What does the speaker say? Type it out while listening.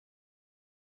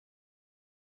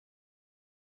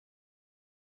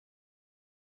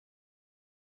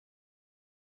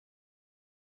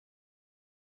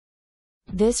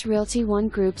This Realty ONE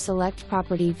Group Select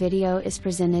property video is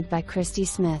presented by Kristi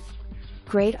Smith.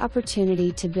 Great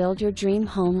opportunity to build your dream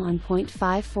home on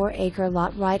 0.54-acre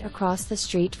lot right across the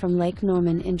street from Lake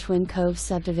Norman in Twin Coves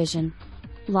Subdivision.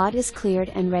 Lot is cleared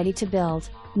and ready to build,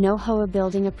 no HOA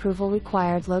building approval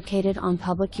required, located on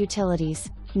public utilities,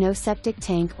 no septic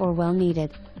tank or well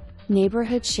needed.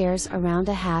 Neighborhood shares around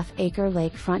a half-acre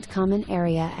lakefront common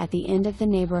area at the end of the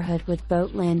neighborhood with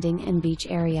boat landing and beach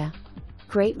area.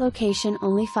 Great location,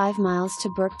 only 5 miles to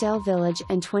Birkdale Village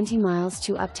and 20 miles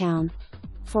to Uptown.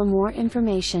 For more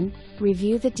information,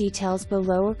 review the details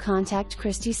below or contact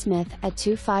Kristi Smith at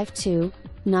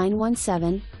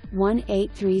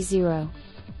 252-917-1830.